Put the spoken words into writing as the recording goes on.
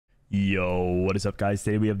Yo, what is up, guys?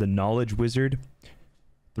 Today we have the Knowledge Wizard,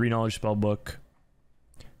 3 knowledge spell book,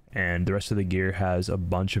 and the rest of the gear has a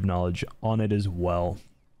bunch of knowledge on it as well.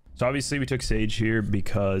 So obviously we took Sage here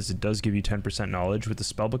because it does give you 10% knowledge. With the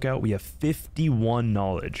spell book out, we have 51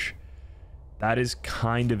 knowledge. That is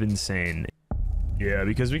kind of insane. Yeah,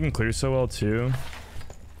 because we can clear so well too,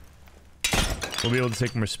 we'll be able to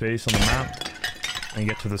take more space on the map and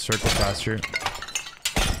get to the circle faster.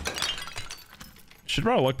 Should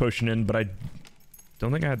brought a luck potion in, but I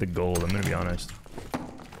don't think I had the gold, I'm gonna be honest.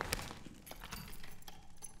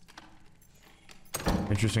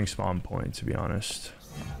 Interesting spawn point, to be honest.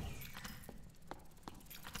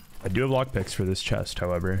 I do have lockpicks for this chest,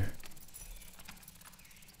 however.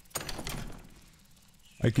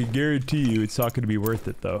 I can guarantee you it's not gonna be worth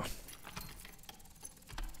it though.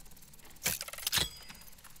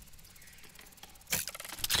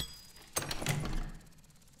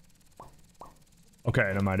 Okay,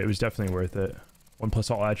 never mind. It was definitely worth it.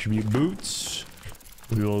 1+ all attribute boots.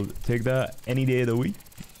 We will take that any day of the week.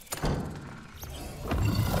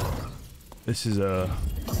 This is a...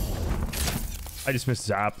 I just missed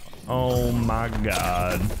Zap. Oh my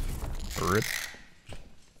god. Rip.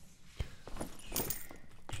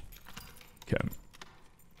 Okay.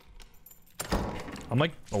 I'm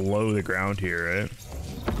like below the ground here, right?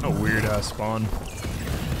 A weird ass spawn.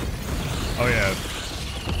 Oh yeah.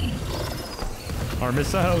 Our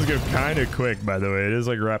missiles go kind of quick, by the way. It is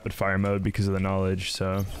like rapid fire mode because of the knowledge,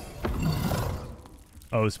 so.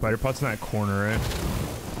 Oh, spider pot's in that corner, right?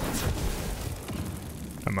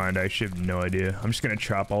 Never mind, I actually have no idea. I'm just gonna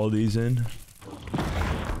trap all of these in.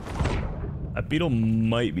 That beetle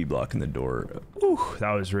might be blocking the door. Ooh,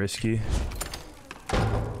 that was risky.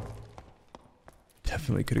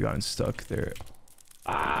 Definitely could have gotten stuck there.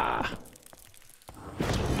 Ah.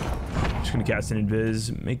 Just gonna cast an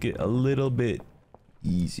invis, make it a little bit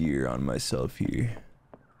easier on myself here.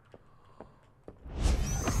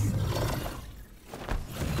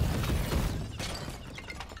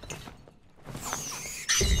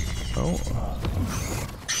 Oh,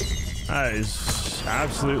 that is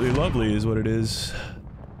absolutely lovely is what it is.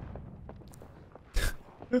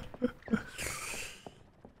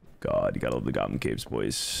 God, you gotta love the Goblin Caves,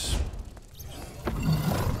 boys.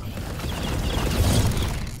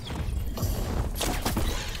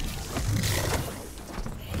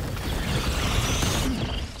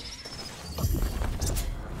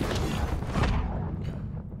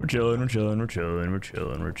 We're chilling, we're chilling, we're chilling, we're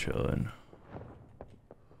chilling, we're chilling.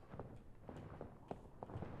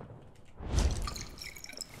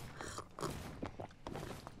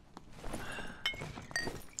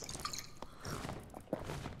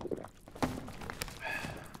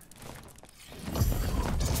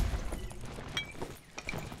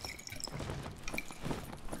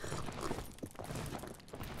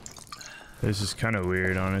 This is kind of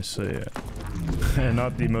weird, honestly.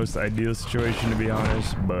 Not the most ideal situation, to be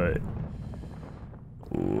honest, but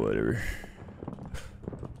whatever.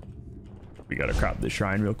 We gotta crop the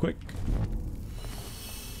shrine real quick.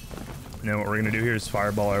 And then what we're gonna do here is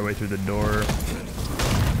fireball our way through the door.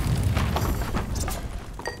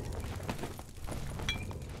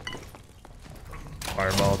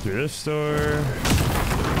 Fireball through this door.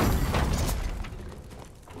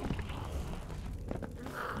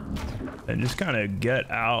 And just kind of get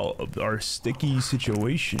out of our sticky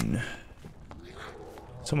situation.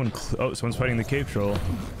 Oh, someone's fighting the cave troll.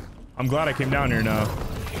 I'm glad I came down here now.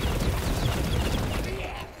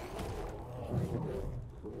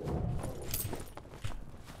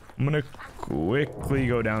 I'm gonna quickly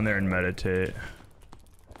go down there and meditate.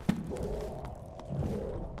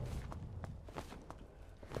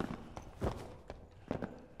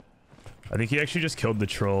 I think he actually just killed the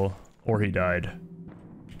troll, or he died.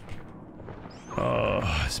 Oh,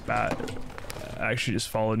 this bat actually just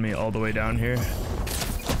followed me all the way down here.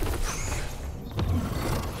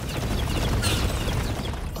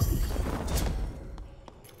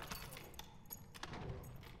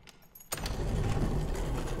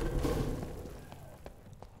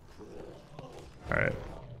 Alright.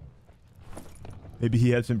 Maybe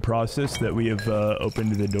he hasn't processed that we have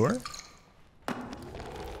opened the door.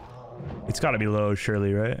 It's gotta be low,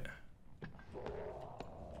 surely, right?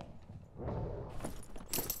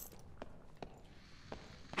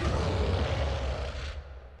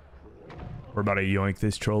 We're about to yoink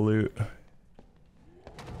this troll loot.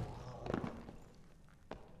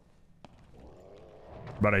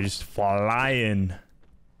 About to just fly in.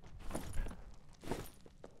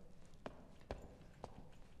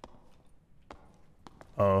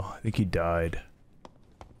 Oh, I think he died.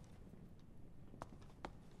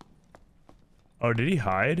 Oh, did he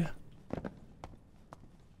hide?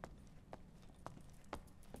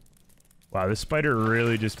 Wow, this spider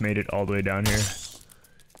really just made it all the way down here.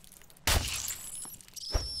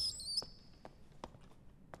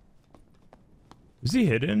 Is he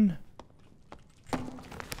hidden?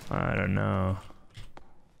 I don't know.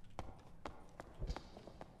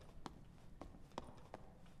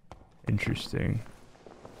 Interesting.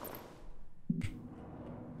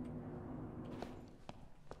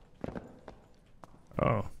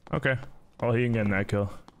 Oh, okay. Well, he can get in that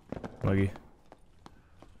kill. Lucky.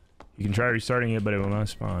 You can try restarting it, but it will not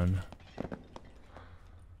spawn.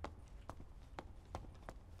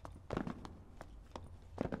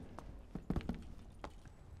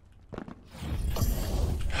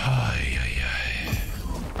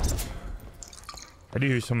 I do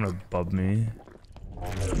hear someone above me.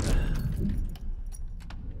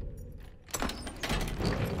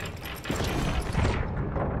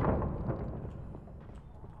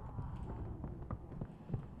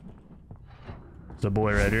 There's a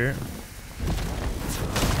boy right here.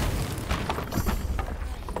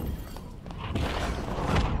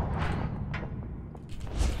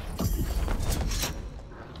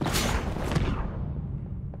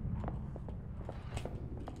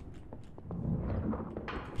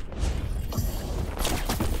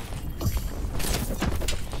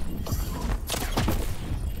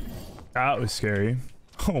 That was scary.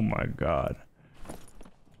 Oh my god.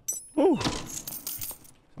 Ooh.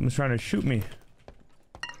 Someone's trying to shoot me.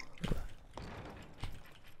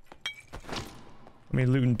 Let me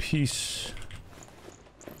loot in peace.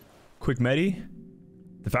 Quick medi?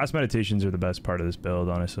 The fast meditations are the best part of this build,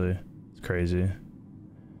 honestly. It's crazy.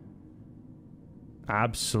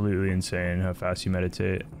 Absolutely insane how fast you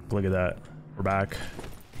meditate. Look at that. We're back.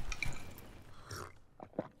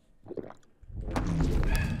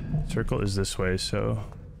 Circle is this way, so...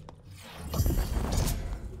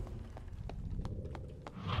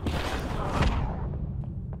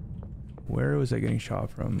 Where was I getting shot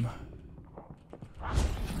from?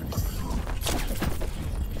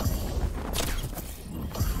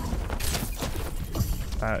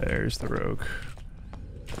 Ah, there's the rogue.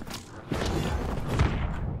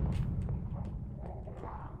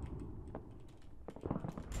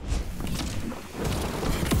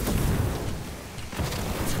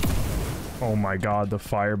 Oh my god, the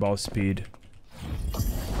fireball speed.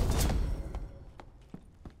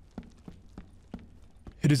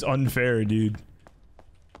 It is unfair, dude.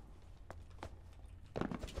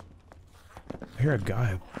 I hear a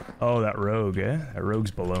guy. Oh, that rogue, eh? That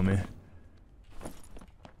rogue's below me.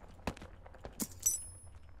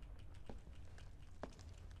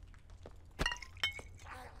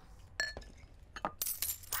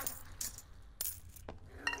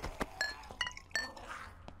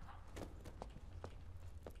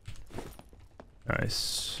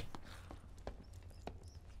 Nice.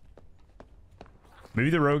 Maybe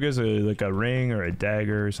the rogue has like a ring or a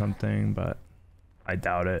dagger or something, but I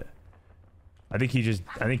doubt it. I think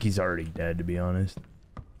he's already dead, to be honest.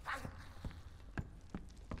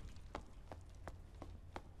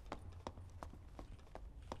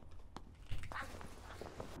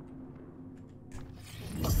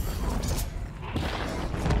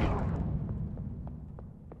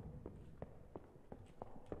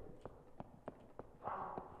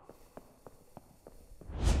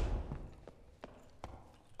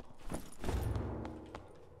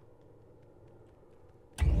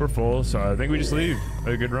 We're full, so I think we just leave.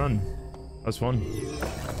 A good run. That was fun.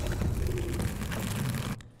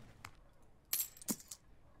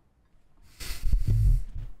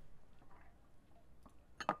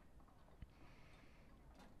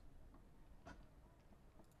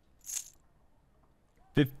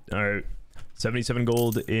 Alright. 77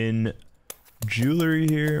 gold in jewelry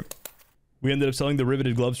here. We ended up selling the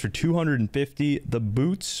riveted gloves for 250, the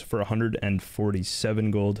boots for 147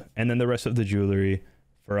 gold, and then the rest of the jewelry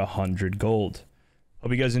for 100 gold.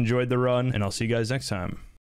 Hope you guys enjoyed the run, and I'll see you guys next time.